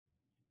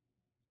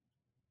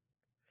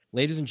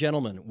Ladies and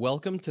gentlemen,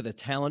 welcome to the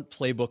Talent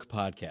Playbook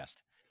Podcast.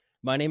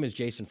 My name is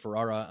Jason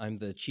Ferrara. I'm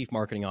the Chief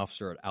Marketing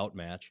Officer at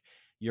Outmatch,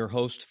 your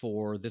host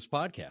for this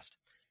podcast.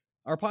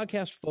 Our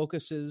podcast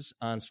focuses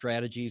on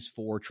strategies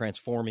for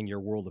transforming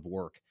your world of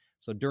work.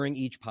 So during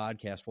each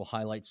podcast, we'll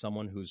highlight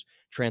someone who's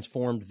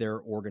transformed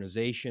their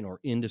organization or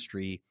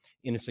industry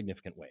in a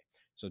significant way.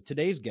 So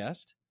today's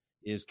guest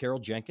is Carol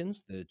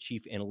Jenkins, the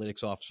Chief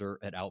Analytics Officer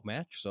at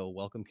Outmatch. So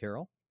welcome,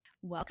 Carol.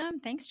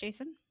 Welcome. Thanks,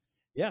 Jason.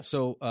 Yeah,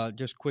 so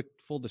just quick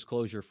full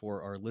disclosure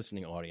for our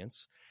listening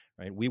audience,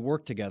 right? We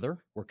work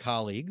together. We're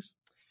colleagues.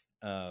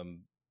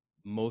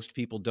 Most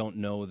people don't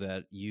know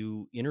that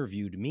you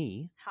interviewed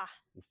me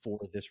for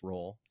this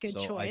role. Good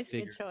choice.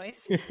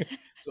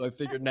 So I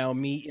figured now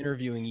me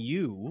interviewing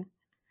you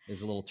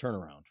is a little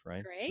turnaround,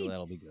 right? Great. So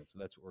that'll be good. So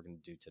that's what we're going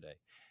to do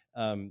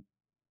today.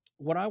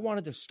 What I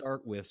wanted to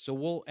start with,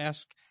 so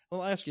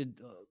I'll ask you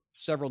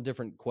several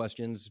different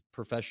questions,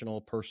 professional,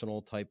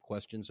 personal type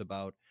questions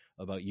about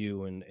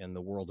you and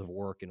the world of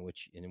work in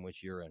which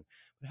you're in.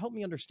 But help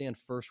me understand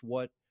first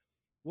what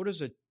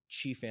is a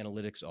Chief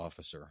Analytics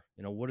Officer?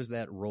 What does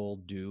that role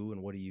do,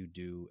 and what do you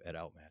do at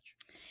Outmatch?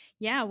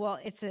 Yeah, well,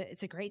 it's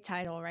a great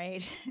title,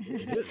 right?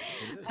 It is.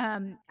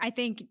 I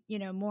think,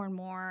 more and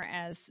more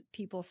as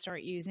people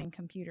start using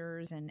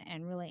computers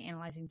and really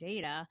analyzing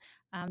data,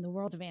 the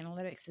world of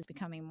analytics is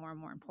becoming more and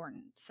more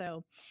important.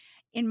 So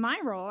in my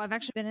role, I've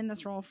actually been in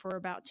this role for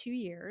about 2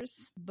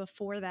 years.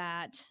 Before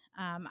that,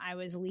 I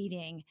was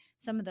leading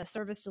some of the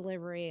service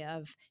delivery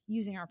of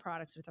using our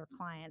products with our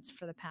clients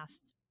for the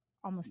past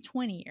almost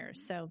 20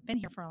 years. So been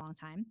here for a long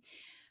time.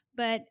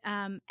 But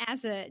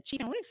as a Chief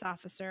Analytics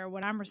Officer,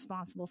 what I'm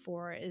responsible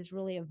for is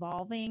really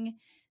evolving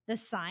the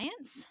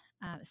science.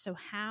 So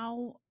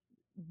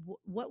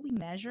what we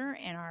measure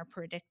in our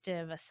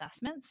predictive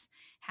assessments,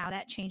 how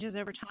that changes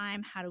over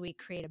time, how do we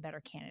create a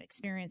better candidate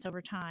experience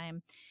over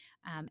time,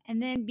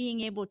 and then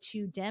being able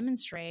to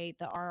demonstrate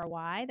the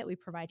ROI that we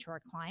provide to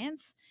our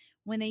clients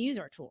when they use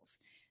our tools.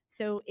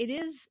 So it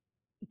is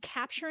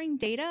capturing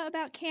data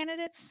about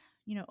candidates,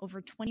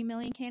 over 20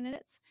 million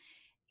candidates,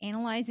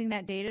 analyzing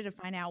that data to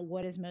find out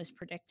what is most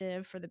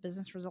predictive for the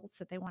business results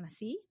that they want to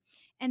see,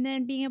 and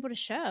then being able to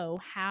show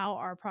how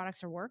our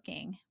products are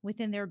working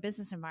within their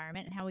business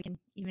environment and how we can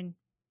even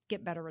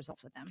get better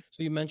results with them.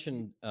 So you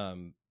mentioned,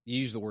 you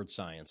use the word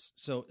science.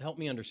 So help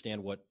me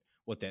understand what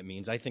that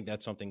means. I think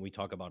that's something we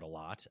talk about a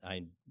lot.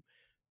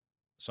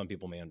 Some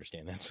people may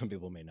understand that, some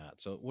people may not.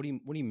 So what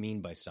do you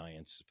mean by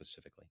science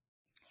specifically?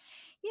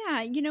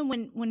 Yeah,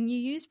 when you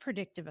use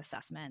predictive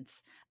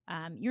assessments,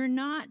 you're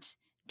not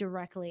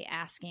directly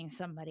asking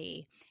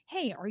somebody,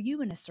 hey, are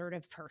you an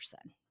assertive person,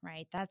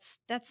 right? That's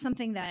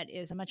something that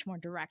is a much more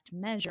direct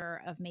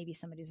measure of maybe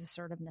somebody's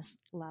assertiveness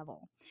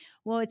level.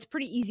 Well, it's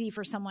pretty easy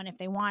for someone, if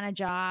they want a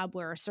job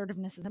where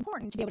assertiveness is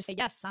important, to be able to say,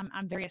 yes,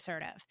 I'm very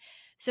assertive.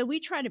 So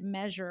we try to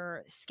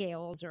measure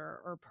scales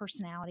or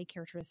personality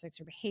characteristics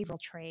or behavioral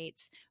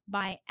traits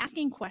by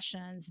asking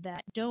questions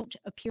that don't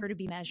appear to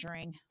be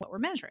measuring what we're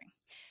measuring.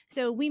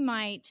 So we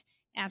might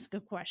ask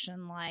a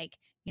question like,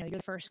 you're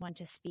the first one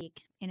to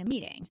speak in a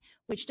meeting,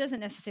 which doesn't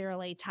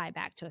necessarily tie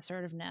back to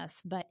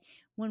assertiveness. But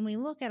when we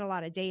look at a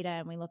lot of data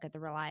and we look at the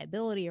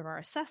reliability of our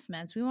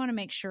assessments, we want to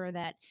make sure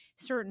that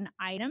certain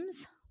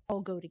items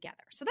all go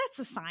together. So that's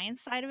the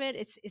science side of it.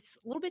 It's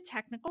a little bit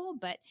technical,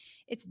 but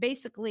it's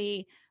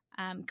basically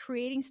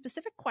creating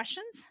specific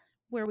questions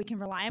where we can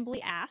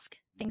reliably ask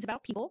things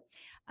about people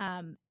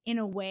in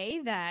a way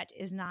that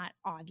is not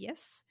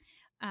obvious,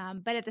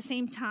 but at the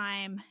same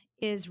time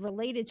is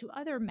related to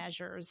other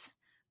measures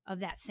of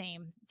that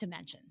same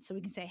dimension. So we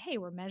can say, hey,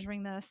 we're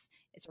measuring this.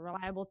 It's a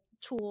reliable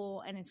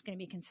tool and it's going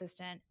to be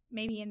consistent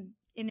maybe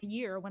in a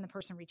year when the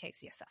person retakes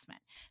the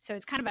assessment. So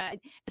it's kind of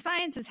the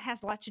science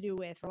has a lot to do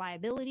with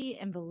reliability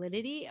and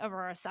validity of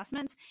our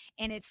assessments.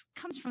 And it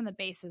comes from the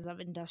basis of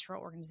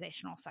industrial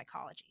organizational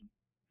psychology.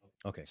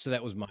 Okay. So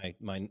that was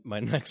my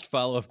next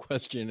follow-up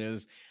question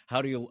is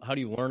how do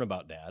you learn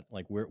about that?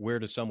 Like where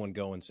does someone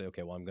go and say,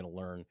 okay, well, I'm going to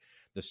learn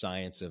the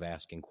science of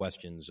asking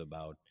questions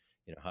about,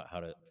 how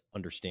to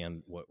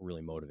understand what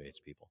really motivates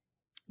people?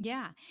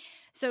 Yeah.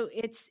 So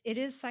it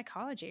is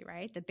psychology,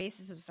 right? The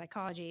basis of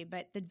psychology.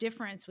 But the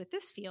difference with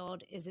this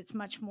field is it's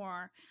much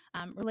more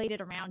related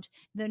around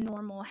the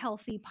normal,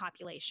 healthy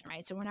population,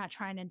 right? So we're not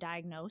trying to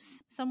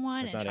diagnose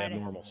someone. It's not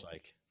abnormal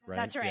psych, right?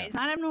 That's right. Yeah. It's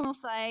not abnormal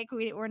psych.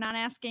 We're not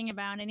asking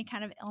about any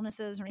kind of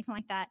illnesses or anything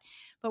like that.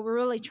 But we're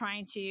really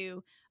trying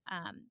to,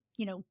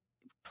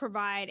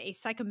 provide a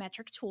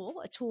psychometric tool,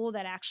 a tool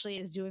that actually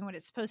is doing what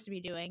it's supposed to be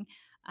doing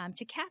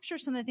to capture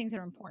some of the things that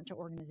are important to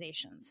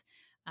organizations.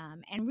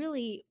 And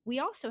really, we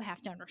also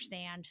have to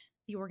understand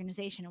the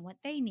organization and what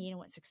they need and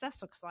what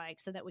success looks like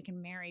so that we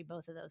can marry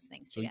both of those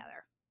things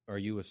together. Are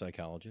you a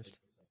psychologist?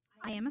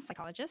 I am a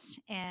psychologist,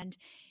 and,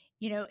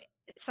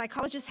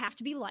 psychologists have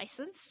to be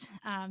licensed.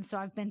 So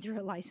I've been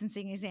through a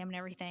licensing exam and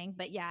everything,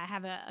 but yeah, I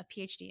have a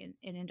PhD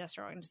in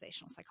industrial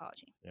organizational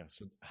psychology. Yeah.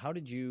 So how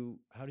did you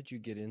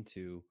get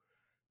into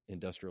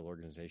industrial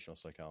organizational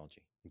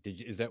psychology?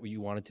 Is that what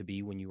you wanted to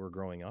be when you were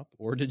growing up,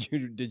 or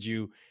did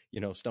you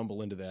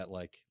stumble into that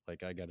like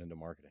I got into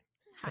marketing?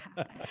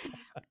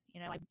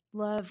 I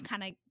love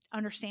kind of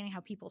understanding how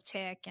people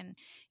tick and,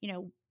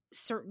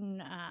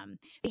 certain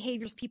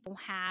behaviors people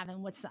have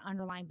and what's the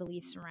underlying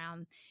beliefs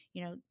around,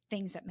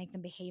 things that make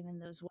them behave in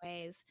those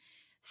ways.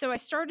 So I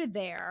started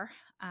there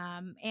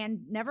and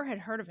never had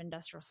heard of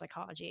industrial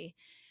psychology.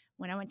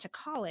 When I went to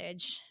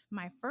college,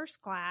 my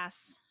first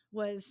class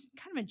was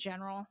kind of a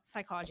general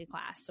psychology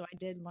class. So I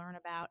did learn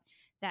about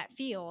that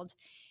field.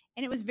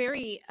 And it was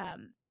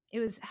it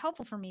was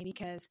helpful for me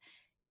because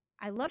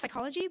I love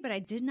psychology, but I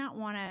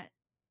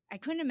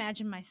couldn't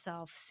imagine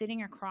myself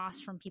sitting across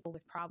from people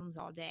with problems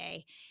all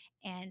day.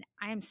 And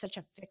I am such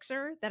a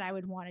fixer that I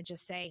would want to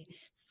just say,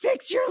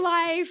 fix your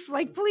life.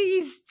 Like,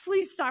 please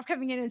stop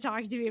coming in and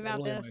talking to me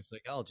about this. I'm a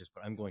psychologist,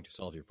 but I'm going to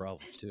solve your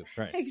problems too.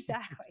 Right.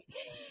 Exactly.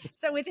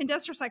 So with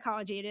industrial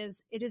psychology,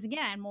 it is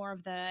again, more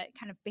of the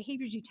kind of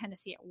behaviors you tend to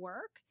see at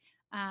work.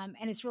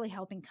 And it's really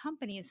helping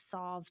companies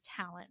solve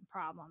talent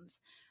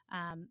problems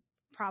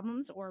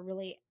or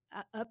really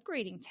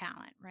upgrading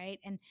talent. Right.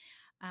 And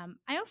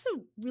I also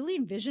really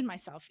envisioned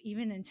myself,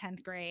 even in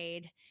 10th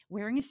grade,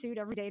 wearing a suit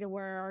every day to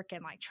work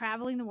and like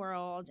traveling the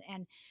world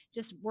and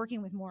just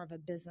working with more of a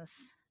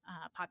business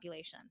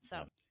population.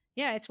 So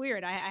yeah, it's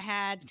weird. I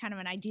had kind of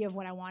an idea of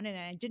what I wanted,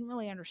 and I didn't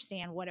really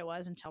understand what it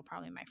was until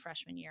probably my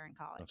freshman year in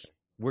college. Okay.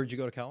 Where'd you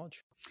go to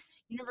college?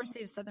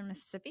 University of Southern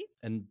Mississippi.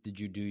 And did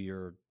you do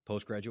your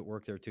postgraduate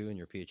work there too and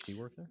your PhD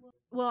work there?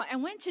 Well, I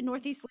went to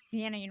Northeast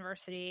Louisiana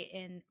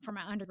University for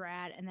my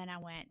undergrad, and then I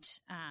went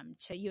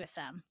to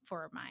USM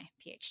for my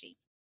PhD.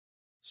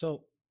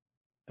 So,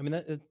 I mean,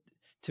 that,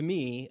 to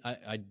me,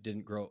 I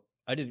didn't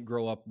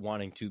grow up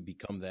wanting to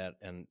become that,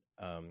 and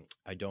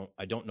I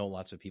don't know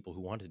lots of people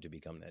who wanted to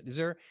become that.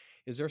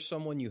 Is there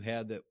someone you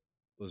had that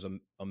was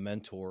a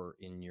mentor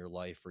in your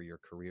life or your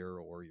career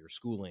or your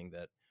schooling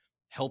that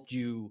helped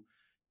you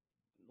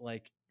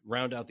like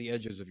round out the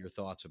edges of your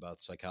thoughts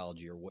about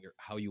psychology or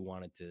how you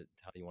wanted to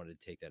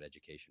take that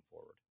education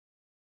forward?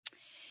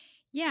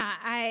 Yeah,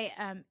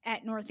 I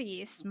at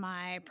Northeast,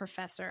 my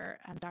professor,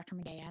 Dr.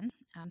 McGahan,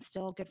 I'm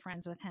still good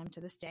friends with him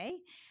to this day.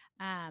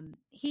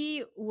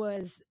 He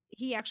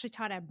actually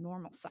taught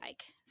abnormal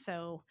psych,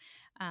 so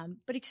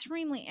but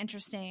extremely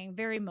interesting,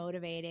 very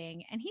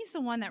motivating, and he's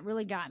the one that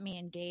really got me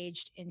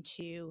engaged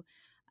into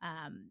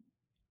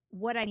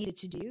what I needed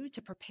to do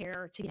to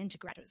prepare to get into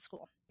graduate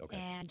school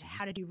and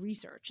how to do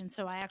research. And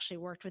so I actually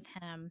worked with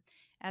him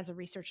as a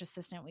research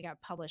assistant. We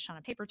got published on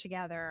a paper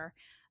together.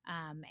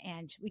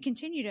 And we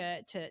continue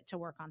to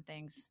work on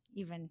things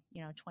even,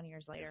 20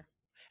 years later.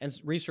 And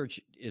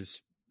research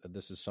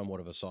this is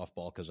somewhat of a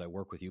softball because I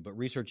work with you, but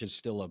research is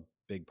still a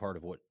big part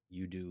of what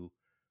you do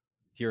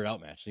here at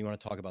Outmatch. So you want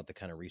to talk about the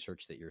kind of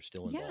research that you're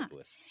still involved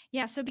with?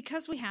 Yeah. So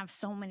because we have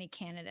so many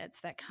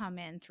candidates that come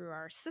in through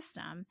our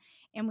system,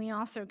 and we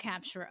also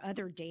capture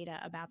other data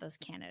about those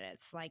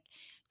candidates, like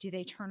do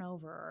they turn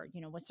over?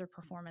 What's their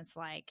performance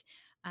like?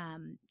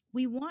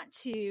 We want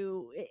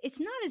to, it's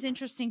not as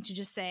interesting to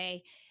just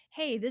say,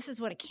 hey, this is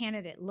what a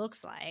candidate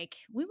looks like.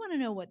 We want to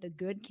know what the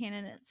good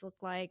candidates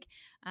look like.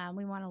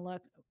 We want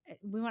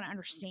to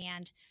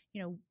understand,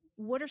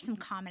 what are some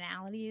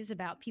commonalities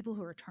about people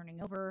who are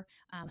turning over,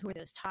 who are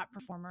those top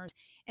performers.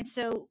 And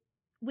so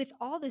with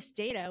all this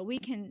data, we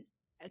can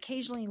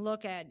occasionally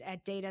look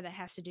at data that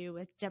has to do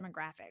with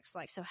demographics.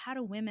 Like, so how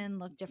do women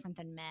look different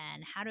than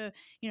men? How do,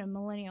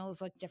 millennials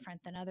look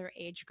different than other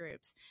age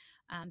groups?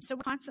 So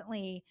we're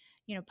constantly,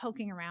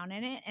 poking around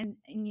in it. And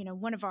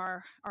one of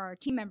our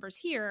team members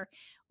here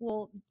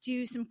will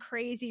do some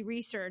crazy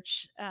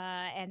research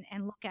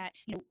and look at,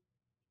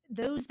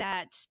 those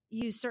that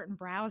use certain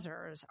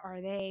browsers, are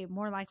they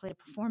more likely to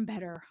perform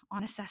better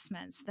on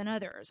assessments than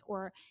others?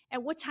 Or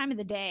at what time of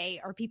the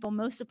day are people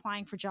most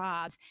applying for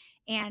jobs?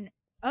 And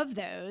of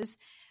those,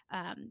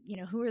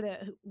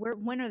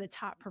 when are the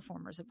top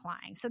performers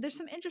applying? So there's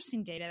some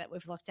interesting data that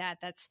we've looked at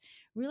that's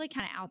really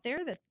kind of out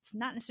there that's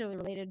not necessarily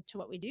related to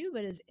what we do,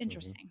 but is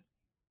interesting.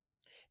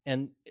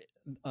 And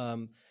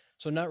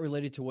so not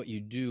related to what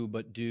you do,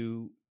 but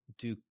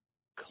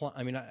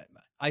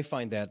I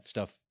find that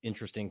stuff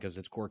interesting because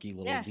it's quirky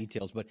little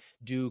details, but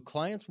do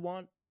clients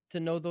want to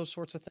know those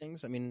sorts of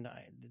things? I mean,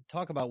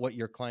 talk about what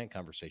your client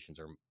conversations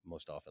are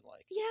most often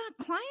like.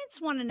 Yeah,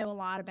 clients want to know a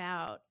lot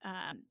about,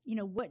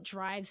 what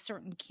drives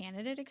certain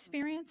candidate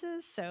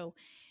experiences. So,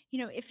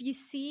 if you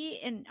see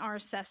in our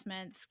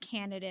assessments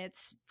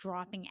candidates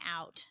dropping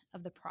out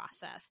of the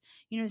process,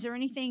 is there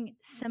anything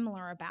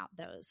similar about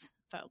those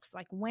folks?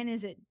 Like, when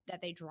is it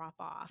that they drop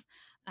off?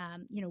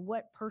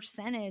 What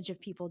percentage of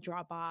people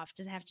drop off?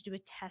 Does it have to do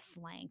with test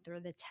length or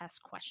the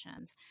test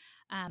questions?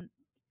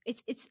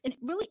 It's a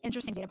really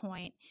interesting data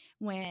point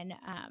when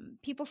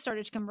people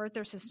started to convert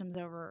their systems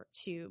over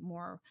to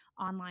more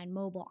online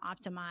mobile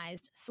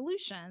optimized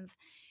solutions.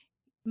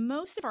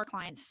 Most of our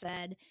clients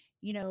said,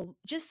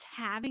 just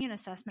having an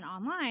assessment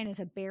online is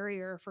a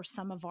barrier for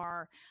some of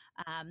our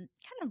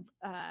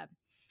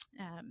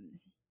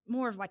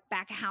more of like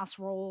back of house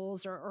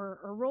roles or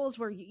roles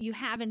where you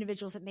have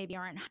individuals that maybe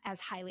aren't as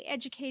highly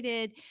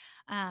educated.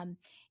 And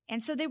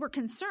so they were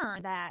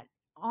concerned that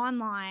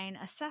online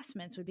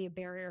assessments would be a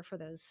barrier for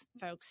those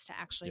folks to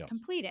actually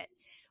complete it.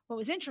 What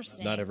was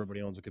interesting. Not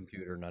everybody owns a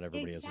computer. Not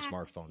everybody has a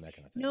smartphone, that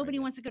kind of thing. Nobody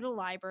wants to go to the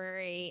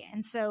library.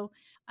 And so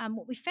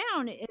what we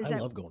found is I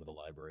love going to the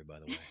library, by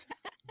the way.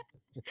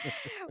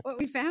 What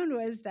we found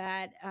was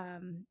that,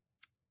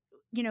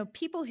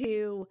 people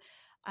who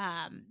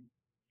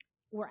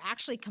were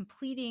actually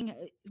completing.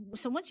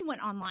 So once you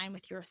went online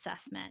with your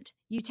assessment,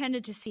 you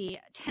tended to see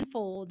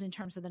tenfold in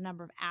terms of the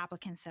number of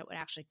applicants that would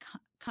actually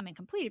come and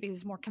complete it, because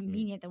it's more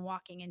convenient than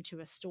walking into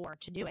a store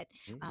to do it.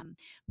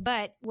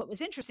 But what was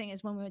interesting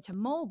is when we went to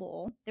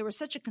mobile, there was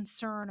such a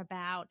concern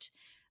about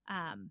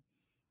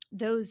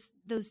those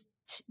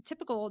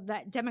typical,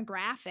 that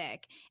demographic.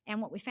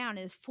 And what we found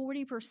is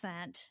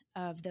 40%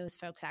 of those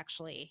folks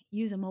actually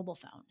use a mobile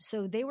phone.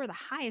 So they were the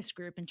highest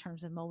group in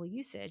terms of mobile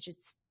usage.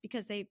 It's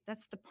because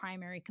that's the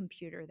primary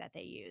computer that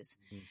they use.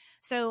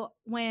 So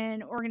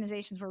when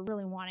organizations were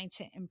really wanting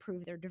to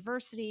improve their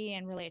diversity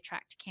and really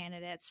attract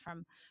candidates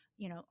from,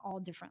 all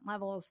different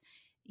levels,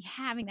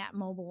 having that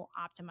mobile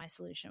optimized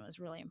solution was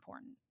really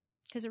important,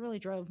 because it really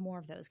drove more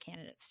of those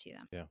candidates to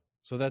them. Yeah.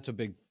 So that's a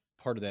big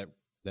part of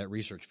that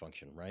research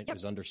function, right? Yep.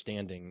 Is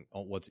understanding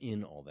what's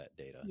in all that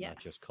data, not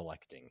just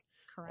collecting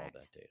all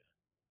that data.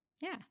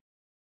 Yeah.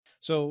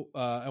 So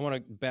I want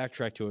to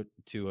backtrack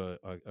to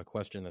a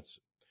question that's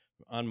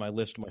on my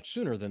list much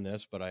sooner than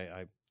this, but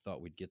I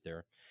thought we'd get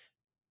there.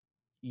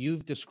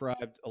 You've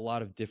described a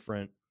lot of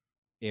different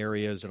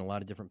areas and a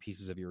lot of different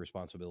pieces of your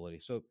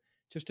responsibility. So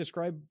just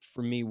describe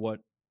for me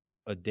what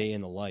a day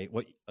in the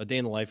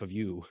life of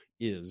you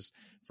is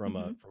from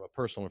a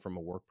personal and from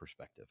a work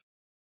perspective.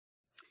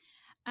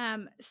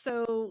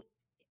 So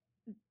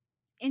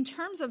in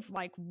terms of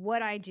like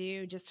what I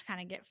do just to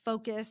kind of get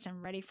focused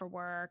and ready for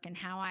work, and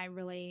how I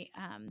really,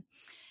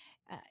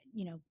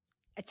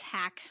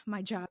 attack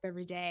my job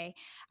every day,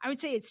 I would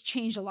say it's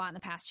changed a lot in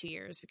the past 2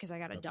 years, because I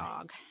got a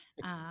dog.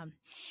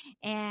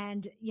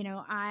 And,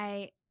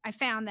 I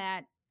found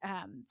that,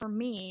 for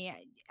me,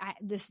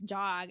 this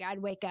dog,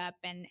 I'd wake up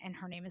and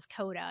her name is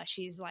Coda.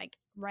 She's like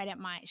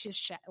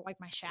she's like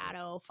my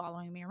shadow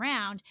following me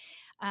around.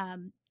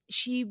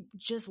 She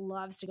just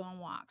loves to go on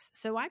walks.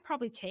 So I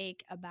probably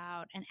take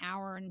about an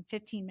hour and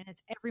 15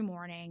 minutes every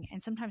morning,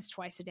 and sometimes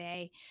twice a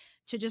day,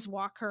 to just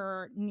walk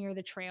her near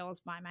the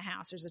trails by my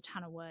house. There's a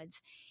ton of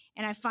woods.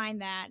 And I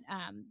find that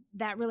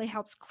that really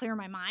helps clear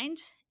my mind.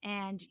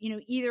 And,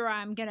 either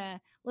I'm going to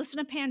listen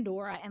to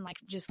Pandora and like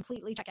just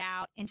completely check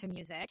out into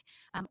music,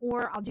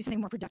 or I'll do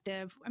something more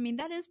productive. I mean,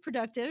 that is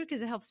productive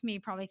because it helps me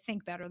probably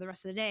think better the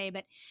rest of the day.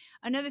 But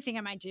another thing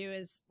I might do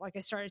is, like, I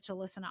started to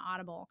listen to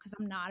Audible, because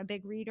I'm not a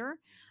big reader,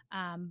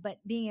 but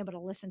being able to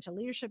listen to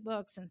leadership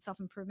books and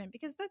self-improvement,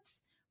 because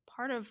that's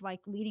part of like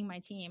leading my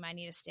team. I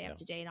need to stay up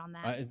to date on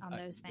that, on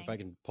those things. If I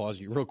can pause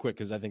you real quick,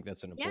 because I think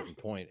that's an important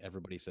point.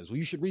 Everybody says, well,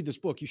 you should read this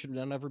book.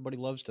 Not everybody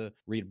loves to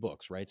read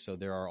books, right? So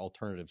there are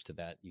alternatives to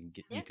that. You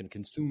can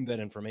consume that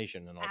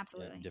information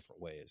in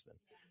different ways than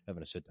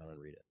having to sit down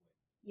and read it.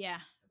 Yeah,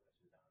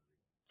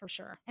 for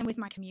sure. And with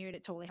my commute,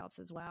 it totally helps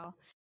as well.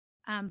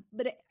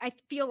 But I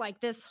feel like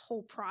this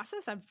whole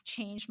process, I've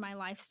changed my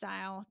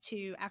lifestyle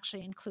to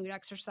actually include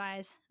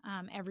exercise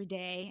every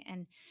day,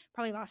 and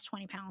probably lost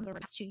 20 pounds over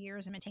the past 2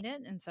 years and maintained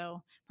it. And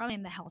so probably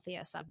I'm the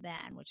healthiest I've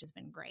been, which has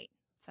been great.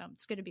 So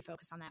it's good to be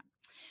focused on that.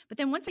 But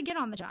then once I get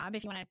on the job,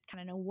 if you want to kind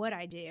of know what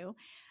I do,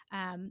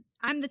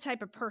 I'm the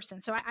type of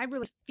person. So I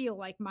really feel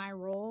like my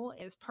role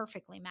is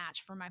perfectly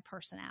matched for my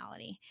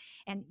personality.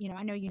 And,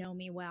 I know you know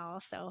me well,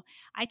 so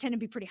I tend to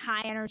be pretty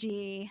high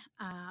energy.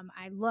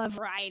 I love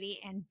variety,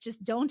 and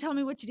just don't tell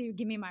me what to do.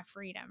 Give me my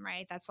freedom,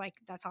 right? That's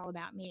all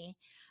about me.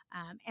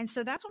 And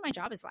so that's what my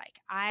job is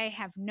like. I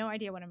have no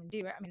idea what I'm going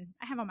to do. I mean,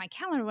 I have on my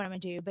calendar what I'm going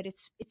to do, but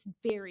it's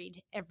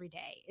varied every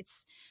day.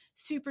 It's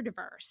super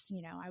diverse.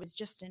 I was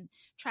just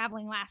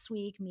traveling last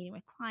week, meeting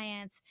with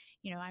clients.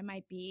 I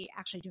might be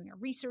actually doing a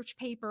research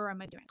paper. I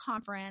might be doing a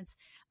conference,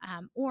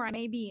 or I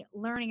may be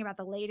learning about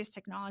the latest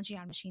technology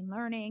on machine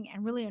learning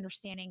and really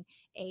understanding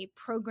a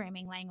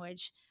programming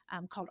language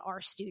called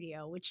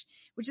RStudio, which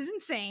is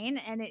insane.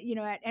 And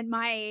at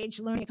my age,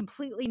 learning a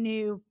completely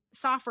new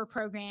software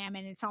program,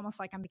 and it's almost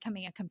like I'm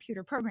becoming a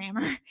computer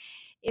programmer,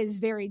 is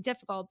very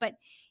difficult. But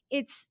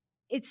it's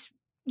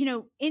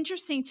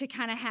interesting to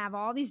kind of have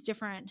all these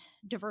different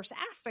diverse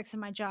aspects of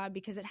my job,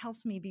 because it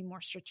helps me be more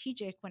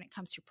strategic when it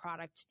comes to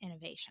product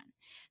innovation.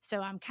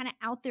 So I'm kind of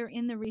out there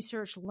in the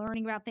research,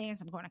 learning about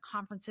things. I'm going to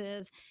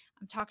conferences,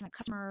 I'm talking to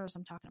customers,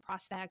 I'm talking to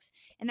prospects,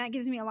 and that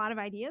gives me a lot of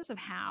ideas of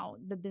how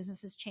the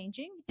business is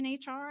changing in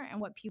HR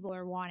and what people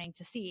are wanting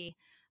to see,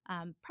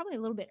 probably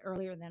a little bit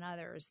earlier than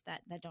others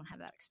that don't have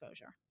that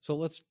exposure. So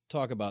let's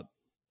talk about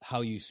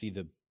how you see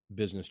the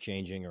business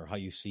changing, or how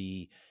you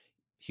see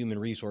human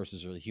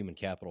resources or the human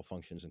capital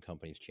functions in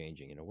companies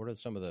changing. What are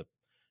some of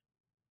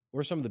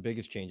the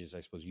biggest changes,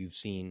 I suppose, you've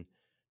seen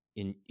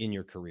in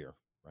your career,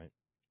 right?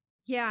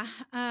 Yeah.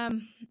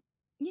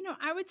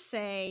 I would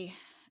say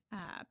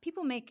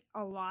people make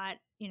a lot,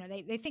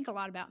 they think a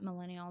lot about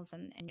millennials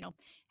and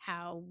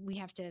how we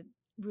have to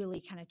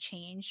really kind of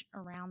change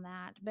around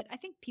that. But I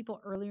think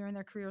people earlier in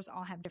their careers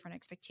all have different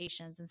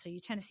expectations. And so you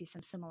tend to see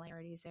some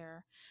similarities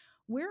there.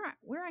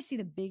 Where I see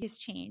the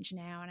biggest change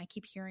now, and I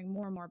keep hearing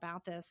more and more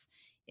about this,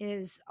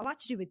 is a lot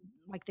to do with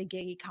like the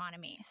gig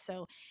economy.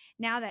 So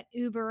now that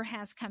Uber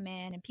has come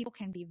in and people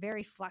can be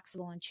very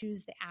flexible and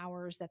choose the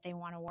hours that they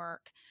want to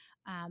work,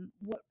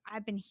 what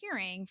I've been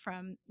hearing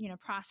from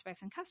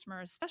prospects and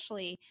customers,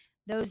 especially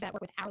those that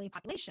work with hourly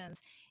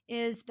populations,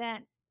 is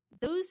that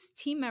those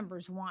team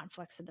members want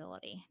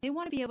flexibility. They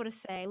want to be able to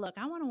say, look,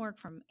 I want to work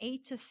from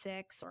 8 to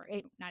 6 or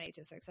 8, not 8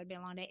 to 6, that'd be a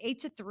long day, 8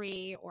 to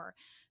 3 or,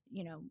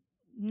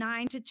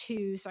 9 to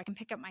 2 so I can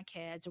pick up my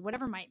kids or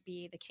whatever might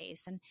be the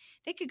case. And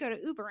they could go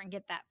to Uber and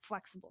get that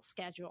flexible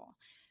schedule.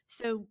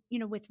 So,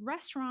 with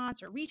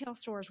restaurants or retail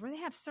stores where they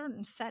have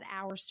certain set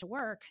hours to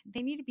work,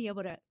 they need to be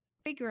able to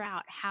figure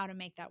out how to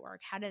make that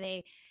work. How do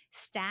they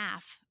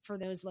staff for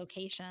those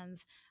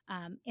locations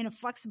in a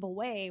flexible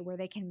way where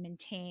they can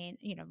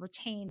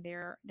retain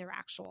their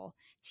actual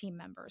team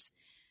members?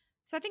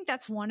 So I think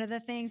that's one of the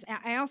things.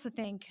 I also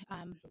think.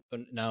 But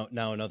now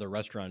another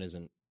restaurant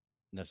isn't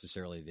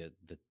necessarily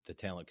the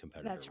talent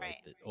competitor. That's right.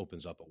 That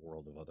opens up a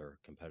world of other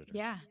competitors.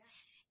 Yeah.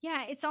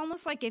 It's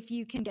almost like if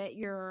you can get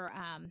your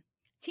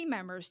team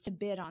members to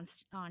bid on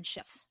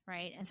shifts,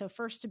 right? And so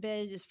first to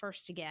bid is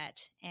first to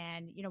get.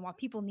 And, while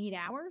people need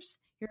hours,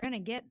 you're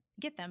going to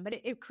get them, but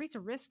it creates a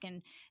risk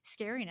and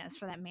scariness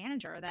for that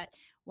manager that,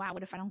 wow,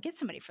 what if I don't get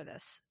somebody for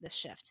this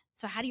shift?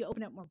 So how do you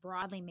open it more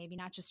broadly, maybe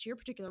not just to your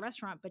particular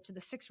restaurant, but to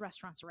the 6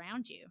 restaurants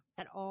around you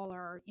that all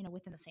are,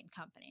 within the same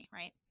company,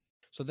 right?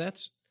 So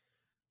that's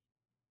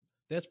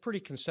pretty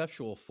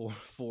conceptual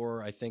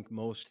for I think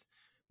most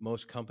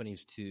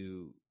companies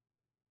to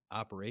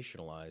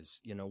operationalize.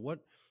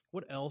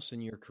 What else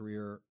in your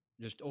career,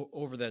 just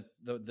over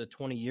the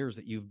 20 years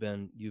that you've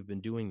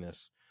been doing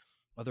this,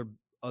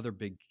 other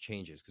big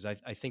changes? Because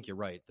I think you're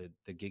right.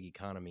 The gig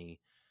economy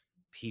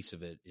piece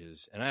of it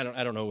is, and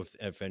I don't know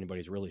if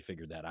anybody's really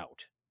figured that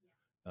out.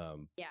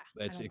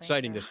 It's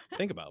exciting to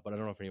think about, but I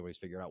don't know if anybody's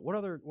figured out. What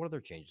other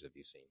changes have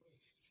you seen?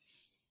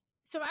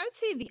 So I would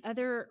say the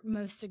other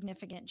most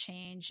significant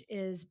change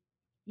is,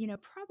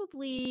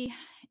 probably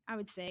I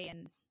would say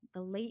in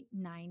the late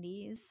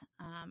 90s,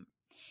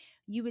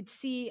 you would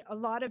see a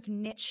lot of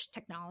niche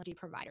technology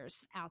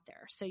providers out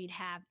there. So you'd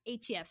have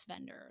ATS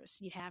vendors,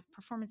 you'd have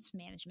performance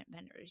management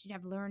vendors, you'd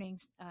have learning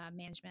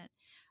management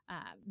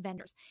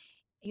vendors,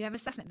 you have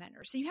assessment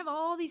vendors. So you have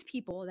all these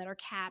people that are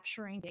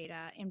capturing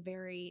data in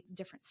very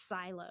different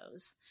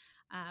silos.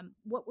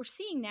 What we're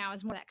seeing now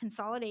is more that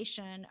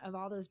consolidation of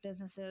all those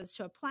businesses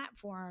to a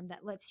platform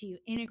that lets you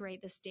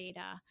integrate this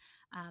data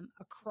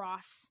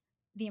across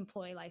the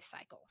employee life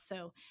cycle.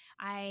 So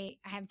I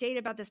have data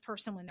about this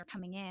person when they're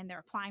coming in, they're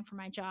applying for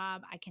my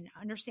job. I can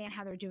understand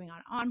how they're doing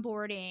on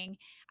onboarding.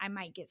 I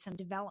might get some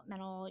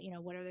developmental,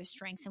 what are their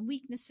strengths and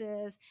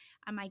weaknesses.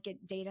 I might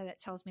get data that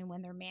tells me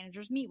when their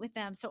managers meet with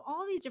them. So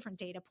all these different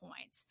data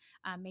points,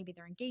 maybe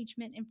their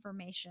engagement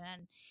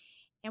information.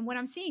 And what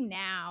I'm seeing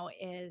now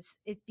is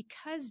it's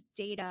because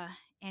data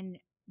and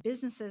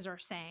businesses are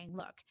saying,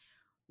 look,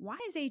 why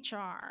is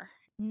HR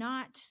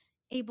not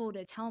able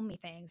to tell me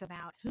things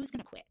about who's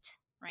going to quit,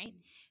 right?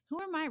 Who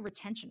are my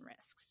retention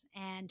risks?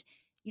 And,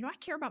 I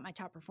care about my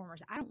top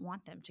performers. I don't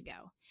want them to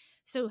go.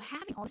 So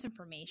having all this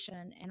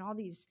information and all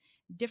these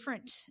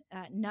different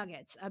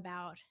nuggets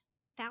about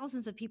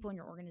thousands of people in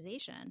your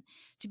organization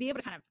to be able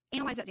to kind of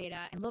analyze that data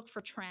and look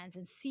for trends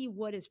and see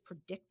what is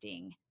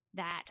predicting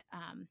that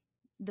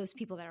those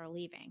people that are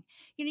leaving.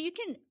 You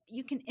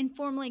can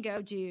informally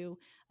go do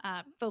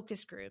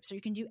focus groups, or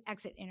you can do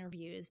exit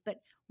interviews, but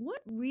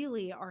what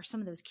really are some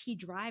of those key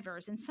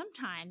drivers? And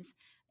sometimes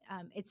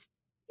it's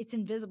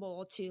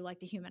invisible to like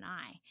the human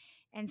eye.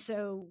 And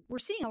so we're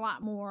seeing a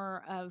lot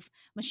more of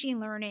machine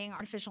learning,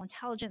 artificial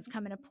intelligence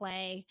come into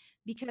play,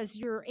 because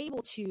you're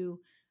able to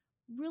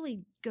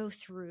really go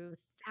through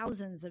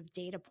thousands of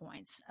data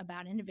points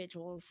about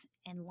individuals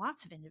and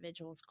lots of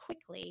individuals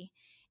quickly,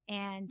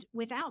 and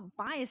without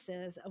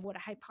biases of what a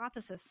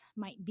hypothesis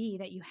might be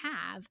that you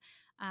have.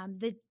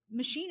 The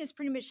machine is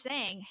pretty much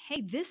saying,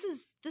 hey, this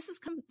is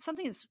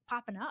something that's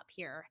popping up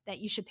here that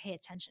you should pay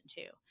attention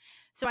to.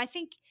 So I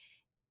think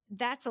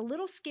that's a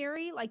little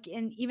scary, like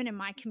even in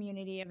my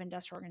community of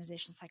industrial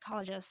organization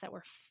psychologists, that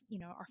we're,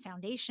 our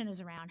foundation is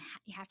around,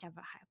 you have to have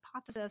a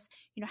hypothesis.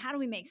 How do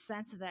we make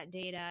sense of that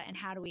data, and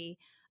how do we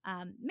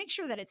make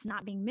sure that it's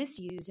not being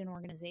misused in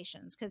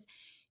organizations? Because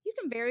you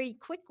can very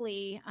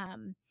quickly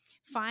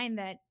find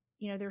that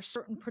there's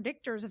certain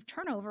predictors of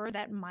turnover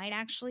that might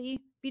actually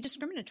be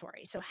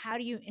discriminatory. So how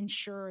do you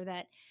ensure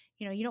that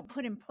you don't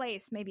put in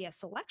place maybe a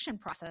selection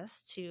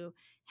process to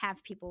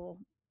have people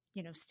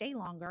stay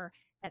longer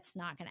that's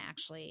not going to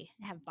actually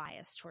have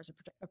bias towards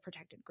a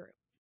protected group?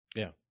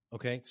 Yeah.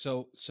 Okay.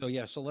 So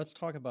let's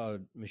talk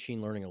about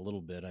machine learning a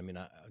little bit. I mean,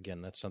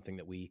 again, that's something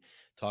that we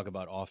talk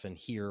about often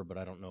here, but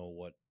I don't know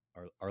what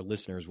our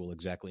listeners will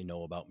exactly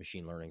know about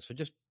machine learning. So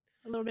just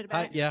a little bit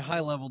about it? High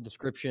level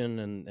description,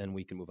 and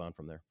we can move on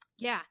from there.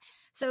 Yeah.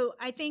 So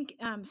I think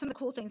some of the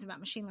cool things about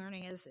machine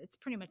learning is it's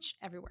pretty much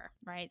everywhere,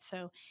 right?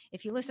 So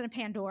if you listen to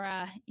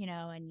Pandora,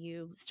 and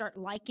you start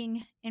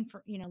liking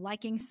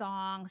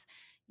songs,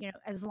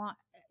 as long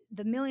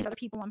the millions of other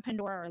people on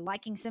Pandora are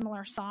liking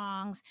similar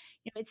songs,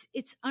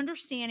 it's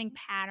understanding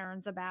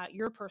patterns about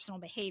your personal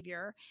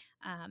behavior,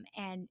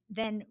 and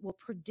then will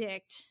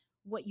predict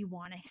what you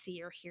want to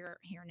see or hear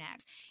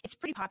next. It's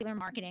pretty popular in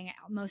marketing.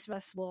 Most of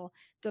us will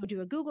go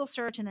do a Google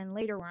search, and then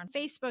later we're on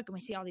Facebook and we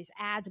see all these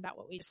ads about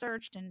what we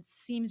searched, and it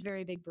seems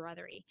very big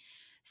brothery.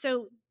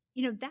 So,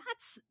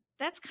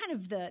 that's kind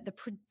of the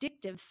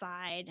predictive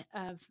side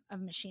of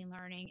machine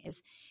learning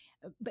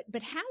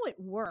but how it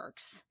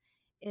works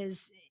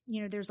is,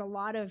 there's a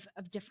lot of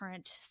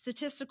different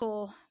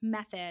statistical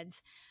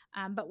methods.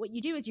 But what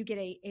you do is you get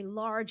a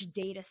large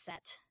data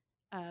set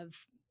of,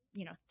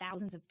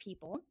 thousands of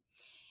people.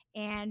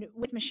 And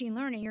with machine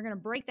learning, you're going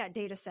to break that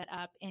data set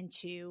up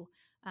into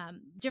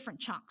different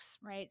chunks,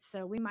 right?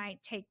 So we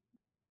might take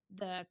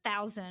the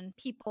 1,000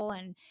 people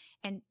and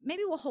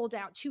maybe we'll hold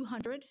out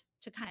 200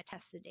 to kind of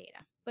test the data.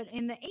 But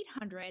in the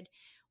 800,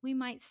 we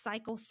might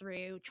cycle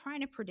through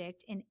trying to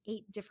predict in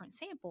 8 different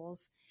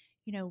samples,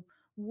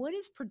 what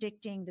is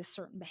predicting this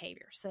certain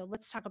behavior. So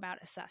let's talk about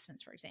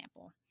assessments, for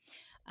example.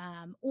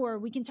 Or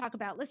we can talk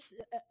about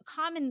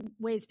common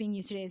ways being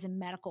used today is in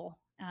medical,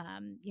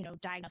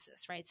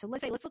 diagnosis, right? So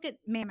let's look at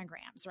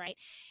mammograms, right?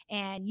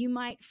 And you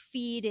might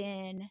feed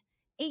in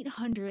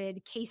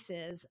 800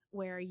 cases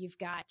where you've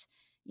got,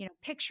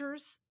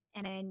 pictures,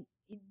 and then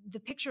the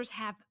pictures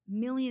have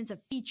millions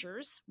of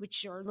features,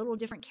 which are little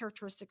different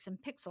characteristics in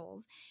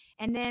pixels.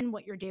 And then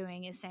what you're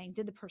doing is saying,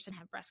 did the person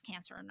have breast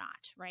cancer or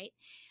not, right?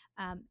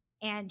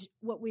 And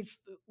what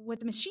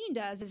the machine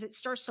does is it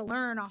starts to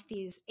learn off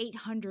these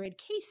 800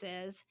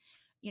 cases,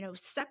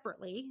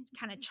 separately,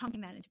 kind of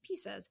chunking that into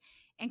pieces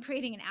and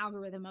creating an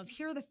algorithm of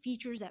here are the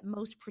features that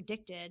most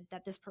predicted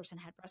that this person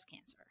had breast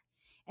cancer.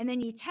 And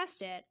then you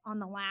test it on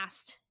the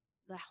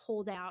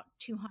holdout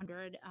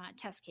 200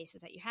 test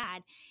cases that you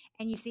had,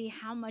 and you see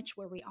how much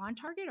were we on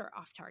target or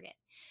off target.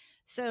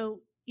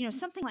 So,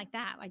 something like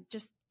that, like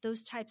just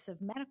those types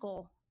of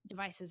medical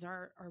devices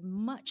are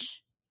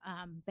much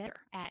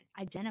better at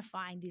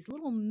identifying these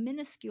little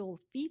minuscule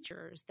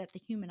features that the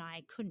human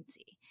eye couldn't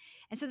see.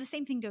 And so the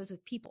same thing goes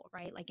with people,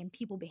 right? Like in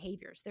people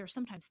behaviors, there are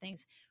sometimes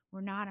things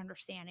we're not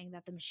understanding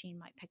that the machine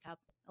might pick up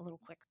a little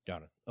quicker.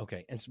 Got it.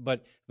 Okay. And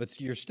but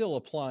you're still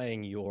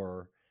applying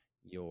your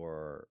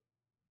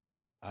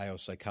IO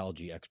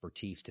psychology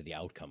expertise to the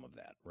outcome of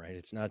that, right?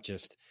 It's not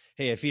just,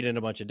 hey, I feed in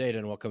a bunch of data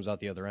and what comes out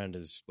the other end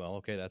is, well,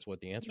 okay, that's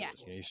what the answer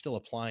is. You're still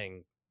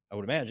applying, I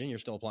would imagine you're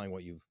still applying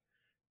what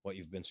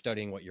you've been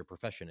studying, what your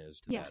profession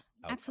is to that outcome.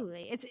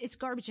 Absolutely. It's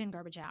garbage in,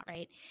 garbage out,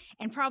 right?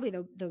 And probably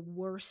the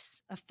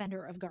worst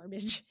offender of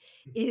garbage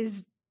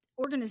is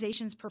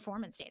organizations'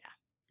 performance data,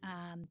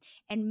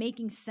 and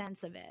making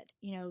sense of it.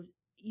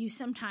 You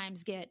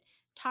sometimes get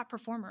top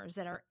performers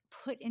that are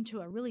put into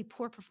a really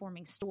poor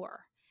performing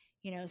store.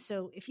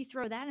 So if you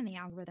throw that in the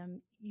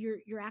algorithm,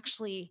 you're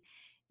actually,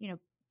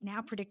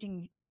 now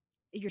predicting,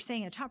 you're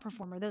saying a top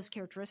performer, those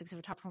characteristics of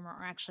a top performer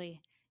are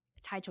actually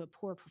tied to a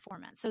poor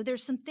performance. So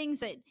there's some things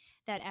that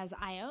as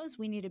IOs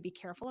we need to be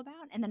careful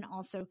about, and then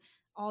also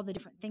all the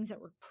different things that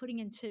we're putting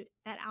into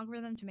that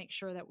algorithm to make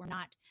sure that we're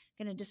not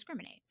going to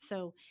discriminate.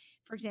 So,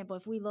 for example,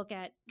 if we look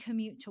at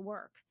commute to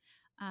work,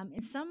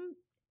 in some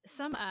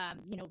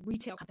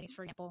retail companies,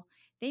 for example,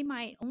 they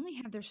might only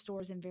have their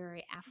stores in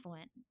very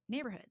affluent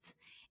neighborhoods.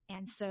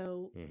 And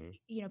so,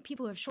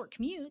 people who have short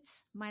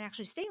commutes might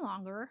actually stay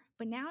longer,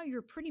 but now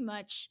you're pretty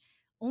much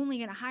only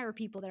going to hire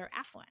people that are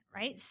affluent,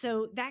 right?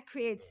 So that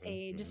creates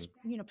a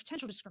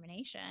potential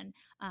discrimination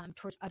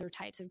towards other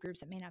types of groups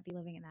that may not be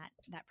living in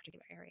that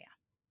particular area.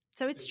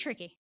 So it's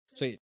tricky.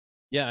 So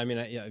yeah, I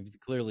mean,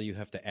 clearly you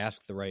have to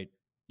ask the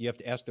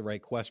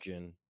right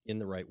question in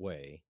the right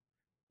way,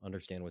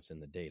 understand what's in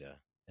the data,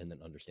 and then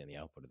understand the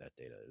output of that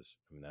data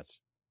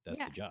that's the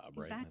job,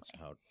 right? Exactly. That's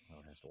how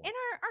it has to work. And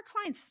our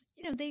clients,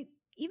 they,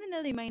 even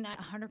though they might not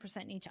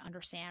 100% need to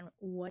understand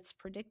what's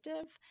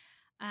predictive,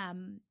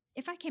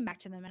 if I came back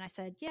to them and I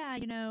said,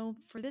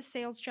 for this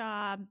sales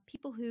job,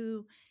 people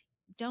who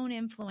don't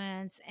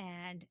influence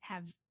and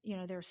have,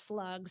 they're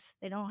slugs,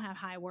 they don't have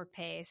high work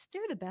pace,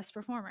 they're the best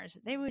performers.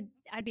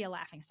 I'd be a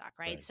laughingstock,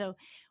 right? So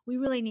we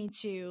really need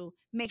to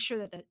make sure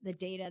that the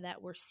data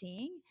that we're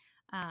seeing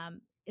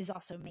is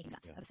also making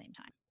sense at the same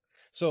time.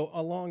 So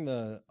along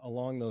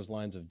those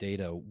lines of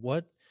data,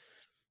 what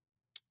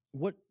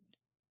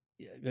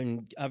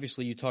and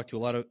obviously you talk to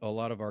a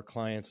lot of our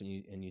clients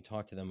and you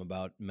talk to them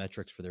about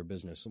metrics for their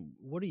business.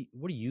 What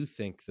do you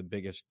think the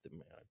biggest,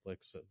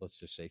 let's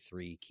just say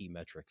 3 key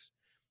metrics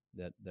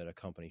that a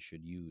company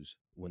should use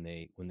when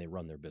they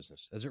run their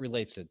business as it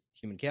relates to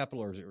human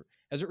capital, or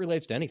as it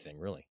relates to anything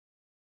really?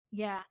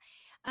 Yeah.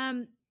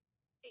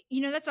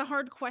 That's a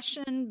hard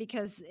question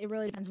because it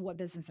really depends what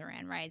business they're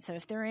in, right? So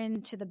if they're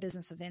into the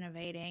business of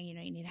innovating, you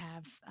need to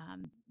have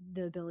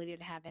the ability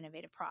to have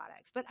innovative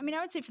products. But I mean,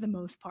 I would say for the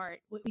most part,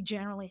 what we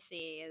generally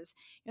see is,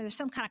 there's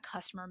some kind of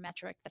customer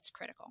metric that's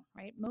critical,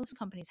 right? Most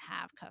companies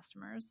have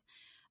customers.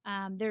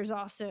 There's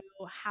also,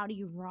 how do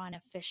you run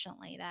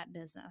efficiently that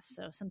business?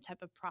 So some type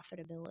of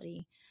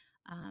profitability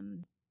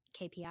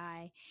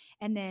KPI.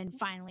 And then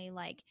finally,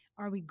 like,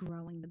 are we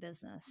growing the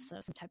business? So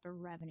some type of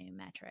revenue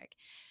metric.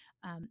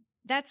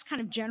 That's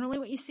kind of generally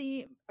what you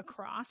see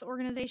across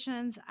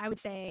organizations. I would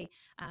say,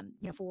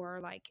 for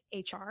like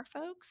HR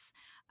folks,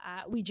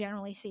 we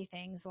generally see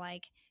things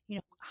like,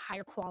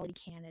 higher quality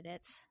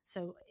candidates.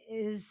 So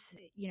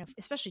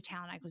especially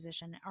talent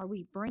acquisition, are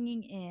we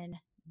bringing in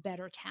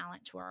better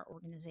talent to our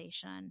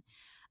organization?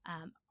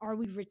 Are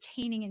we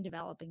retaining and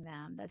developing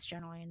them? That's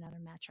generally another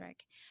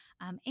metric.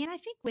 And I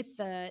think with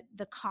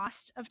the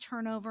cost of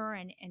turnover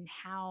and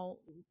how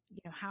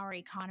our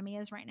economy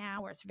is right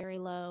now, where it's very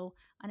low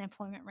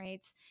unemployment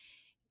rates,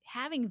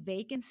 having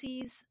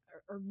vacancies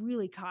are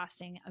really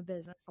costing a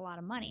business a lot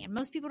of money. And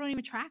most people don't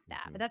even track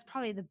that, but that's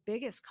probably the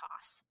biggest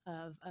cost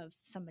of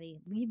somebody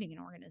leaving an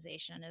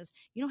organization is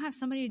you don't have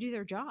somebody to do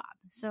their job.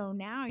 So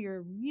now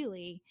you're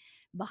really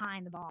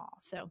behind the ball.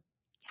 So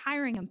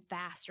hiring them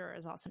faster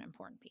is also an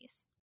important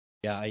piece.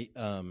 Yeah, I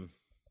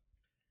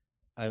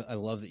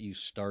love that you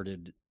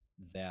started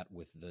that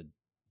with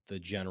the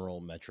general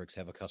metrics.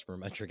 Have a customer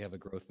metric, have a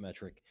growth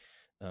metric,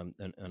 an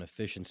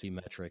efficiency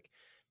metric,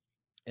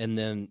 and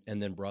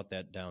then brought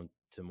that down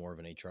to more of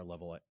an HR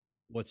level.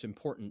 What's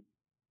important,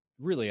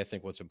 really, I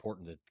think what's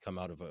important to come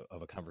out of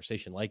a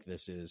conversation like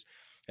this is,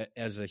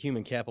 as a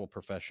human capital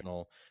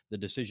professional, the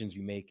decisions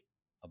you make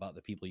about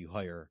the people you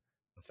hire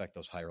affect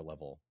those higher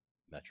level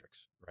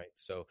metrics, right?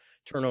 So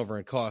turnover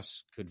and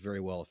costs could very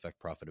well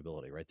affect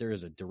profitability, right? There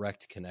is a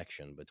direct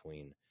connection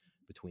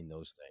between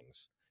those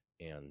things,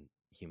 and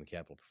human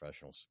capital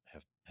professionals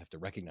have to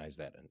recognize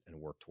that and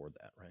work toward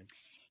that, right?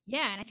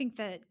 Yeah, and I think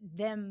that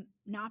them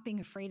not being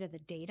afraid of the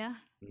data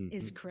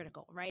is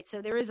critical, right?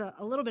 So there is a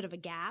little bit of a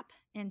gap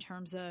in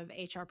terms of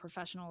HR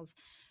professionals.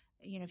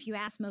 If you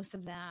ask most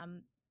of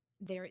them,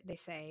 they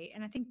say,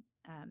 and I think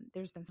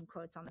there's been some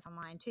quotes on this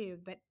online too,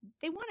 but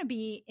they want to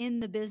be in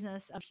the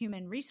business of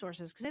human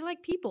resources because they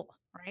like people,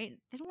 right?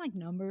 They don't like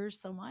numbers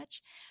so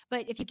much.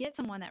 But if you get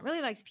someone that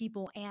really likes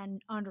people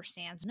and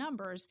understands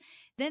numbers,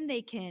 then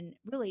they can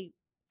really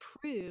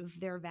prove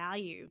their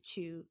value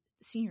to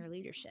senior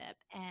leadership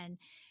and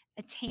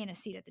attain a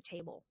seat at the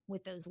table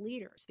with those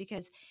leaders.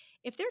 Because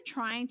if they're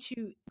trying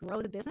to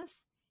grow the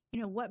business,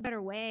 what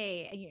better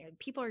way?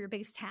 People are your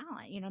biggest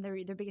talent.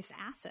 They're their biggest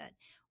asset.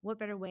 What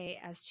better way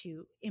as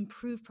to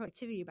improve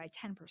productivity by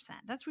 10%?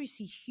 That's where you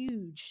see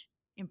huge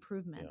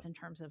improvements in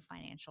terms of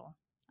financial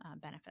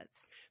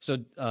benefits. So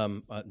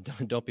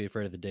don't be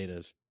afraid of the data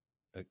is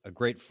a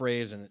great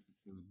phrase and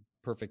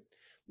perfect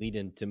lead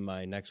into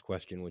my next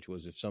question, which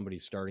was, if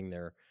somebody's starting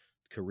their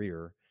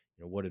career,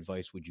 what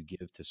advice would you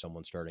give to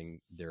someone starting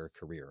their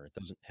career? It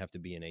doesn't have to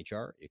be in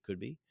HR. It could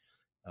be.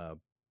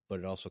 But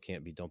it also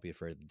can't be, don't be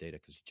afraid of the data,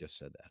 because you just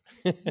said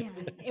that. Yeah,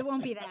 it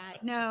won't be that.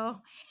 No.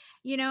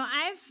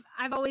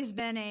 I've always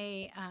been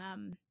a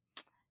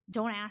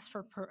don't ask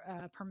for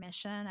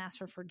permission, ask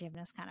for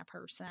forgiveness kind of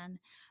person.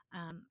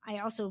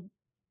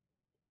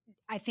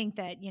 I think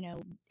that,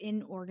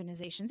 in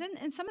organizations,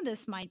 and some of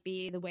this might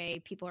be the way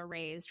people are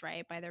raised,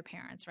 right, by their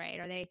parents,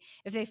 right?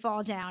 If they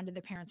fall down, did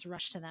the parents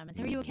rush to them and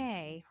say, "Are you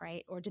okay?"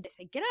 Right? Or did they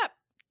say, "Get up,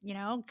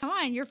 come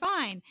on, you're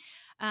fine."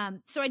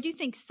 So I do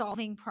think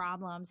solving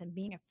problems and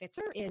being a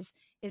fixer is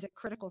a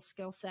critical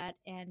skill set.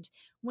 And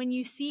when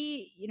you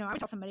see, I would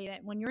tell somebody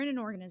that when you're in an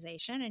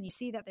organization and you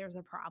see that there's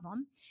a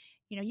problem,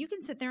 you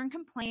can sit there and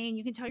complain.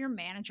 You can tell your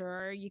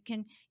manager, you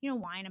can,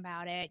 whine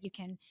about it. You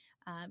can,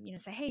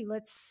 say, "Hey,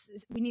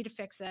 we need to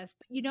fix this,"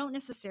 but you don't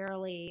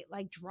necessarily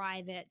like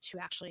drive it to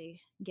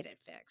actually get it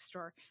fixed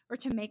or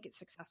to make it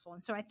successful.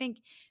 And so I think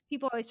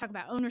people always talk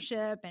about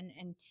ownership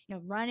and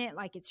run it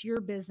like it's your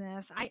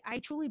business. I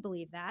truly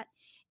believe that.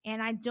 And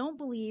I don't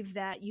believe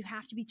that you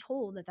have to be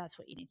told that that's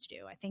what you need to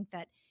do. I think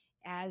that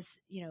as,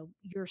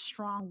 your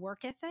strong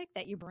work ethic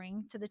that you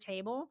bring to the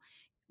table,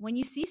 when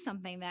you see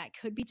something that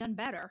could be done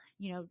better,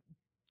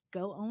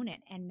 go own it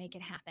and make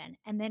it happen.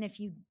 And then if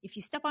you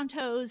step on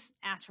toes,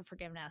 ask for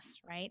forgiveness,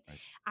 right?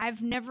 I've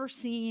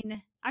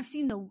seen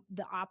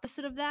the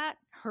opposite of that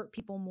hurt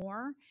people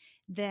more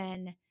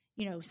than,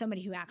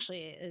 somebody who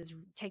actually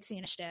takes the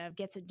initiative,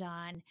 gets it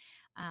done,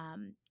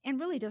 and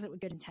really does it with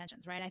good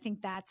intentions, right? I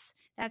think that's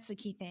the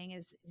key thing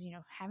is,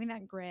 having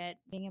that grit,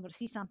 being able to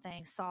see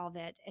something, solve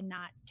it, and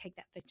not take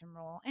that victim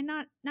role and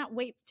not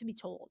wait to be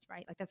told,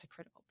 right? Like, that's a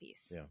critical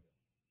piece. Yeah.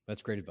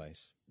 That's great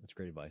advice.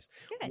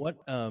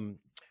 Good.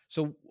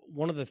 So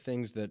one of the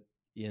things that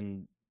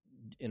in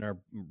our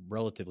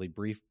relatively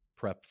brief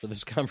prep for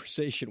this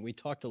conversation, we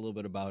talked a little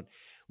bit about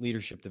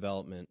leadership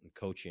development and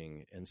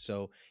coaching. And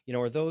so,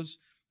 are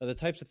the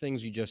types of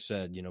things you just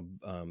said,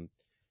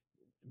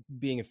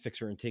 being a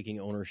fixer and taking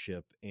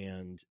ownership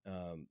and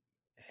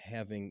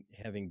having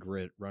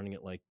grit, running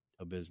it like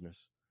a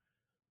business.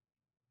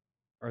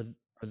 are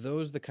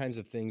those the kinds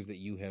of things that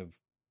you have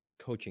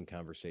coaching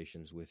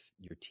conversations with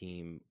your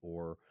team,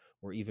 or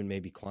even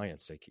maybe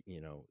clients like,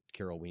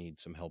 Carol, we need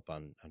some help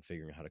on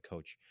figuring out how to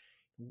coach?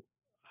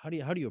 How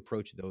do you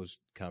approach those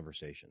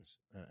conversations?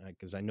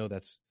 Because I know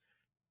that's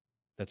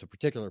a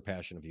particular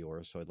passion of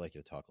yours, so I'd like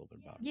you to talk a little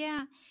bit about it.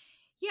 Yeah,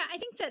 I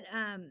think that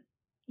a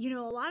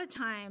lot of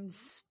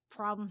times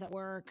problems at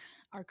work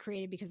are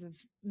created because of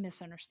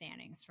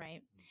misunderstandings,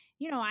 right?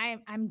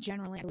 I'm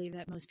generally, I believe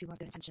that most people have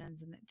good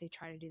intentions and that they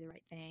try to do the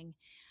right thing.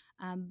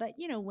 But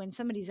when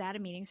somebody's at a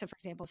meeting, so for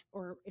example,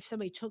 if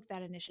somebody took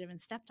that initiative and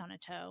stepped on a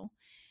toe,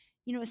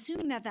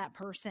 assuming that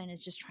person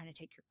is just trying to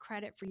take your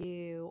credit for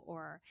you,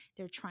 or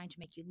they're trying to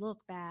make you look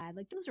bad,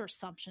 like those are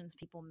assumptions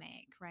people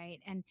make, right?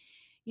 And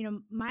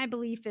my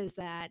belief is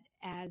that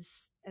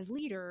as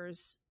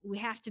leaders, we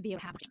have to be able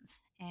to have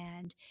questions.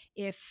 And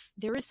if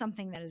there is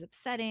something that is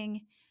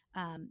upsetting,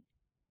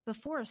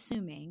 before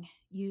assuming,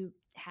 you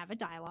have a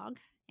dialogue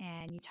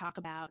and you talk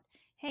about,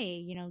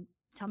 hey,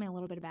 tell me a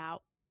little bit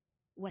about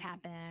what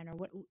happened, or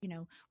what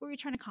were you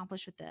trying to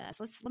accomplish with this?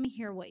 Let me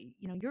hear what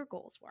your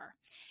goals were.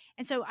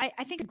 And so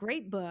I think a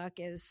great book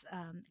is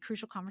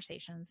Crucial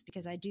Conversations,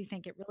 because I do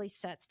think it really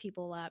sets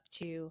people up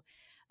to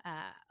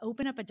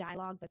open up a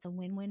dialogue that's a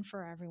win-win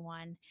for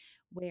everyone,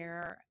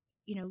 where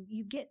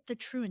you get the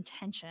true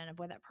intention of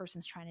what that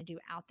person's trying to do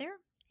out there,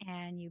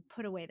 and you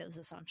put away those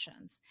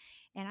assumptions.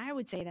 And I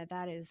would say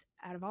that is,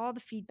 out of all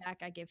the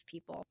feedback I give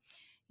people,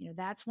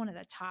 that's one of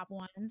the top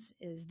ones,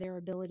 is their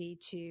ability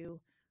to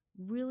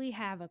really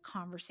have a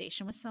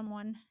conversation with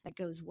someone that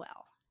goes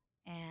well,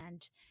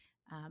 and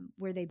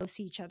where they both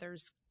see each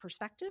other's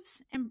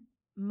perspectives, and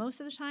most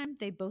of the time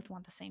they both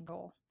want the same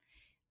goal.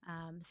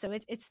 So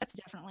that's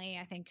definitely,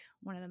 I think,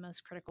 one of the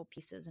most critical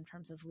pieces in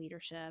terms of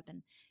leadership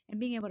and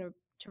being able to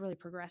really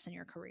progress in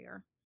your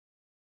career.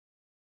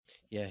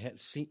 Yeah,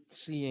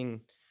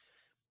 seeing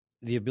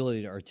the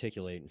ability to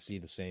articulate and see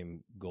the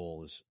same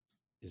goal is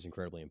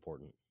incredibly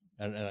important.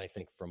 And I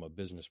think from a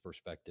business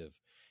perspective,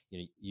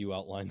 you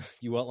outline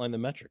the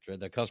metrics, right?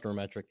 The customer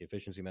metric, the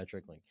efficiency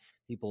metric. Like,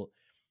 people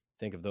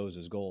think of those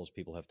as goals.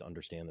 People have to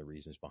understand the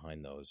reasons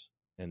behind those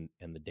and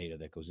the data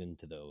that goes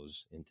into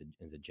those, into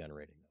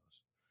generating those.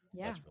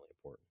 Yeah, that's really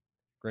important.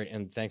 Great,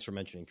 and thanks for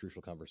mentioning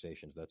Crucial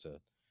Conversations. That's a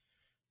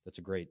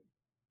great,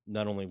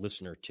 not only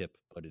listener tip,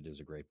 but it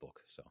is a great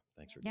book. So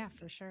thanks for doing that.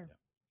 For sure. Yeah.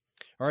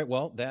 All right,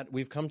 well,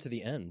 we've come to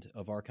the end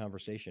of our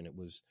conversation. It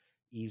was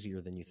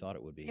easier than you thought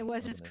it would be. It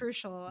wasn't as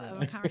crucial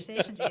of a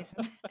conversation,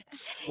 Jason.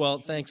 Well,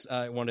 thanks.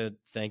 I want to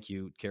thank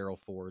you, Carol,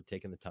 for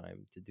taking the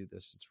time to do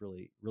this. It's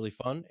really, really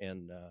fun,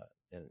 and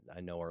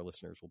I know our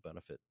listeners will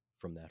benefit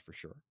from that for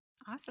sure.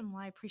 Awesome.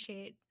 Well, I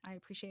appreciate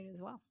it as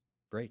well.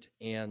 Great.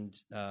 And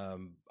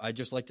I'd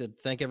just like to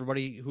thank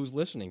everybody who's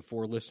listening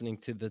for listening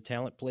to the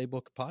Talent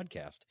Playbook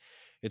podcast.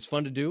 It's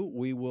fun to do.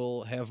 We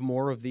will have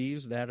more of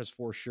these, that is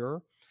for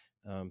sure.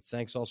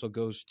 Thanks also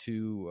goes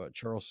to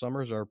Charles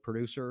Summers, our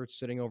producer,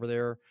 sitting over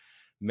there,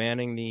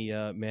 manning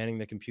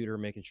the computer,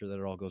 making sure that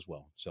it all goes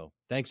well. So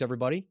thanks,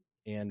 everybody,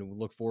 and we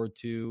look forward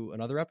to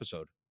another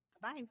episode.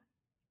 Bye.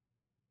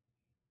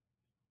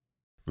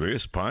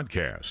 This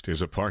podcast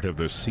is a part of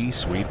the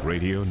C-Suite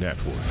Radio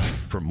Network.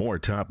 For more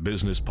top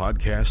business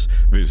podcasts,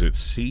 visit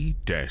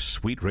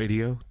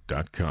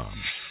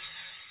c-suiteradio.com.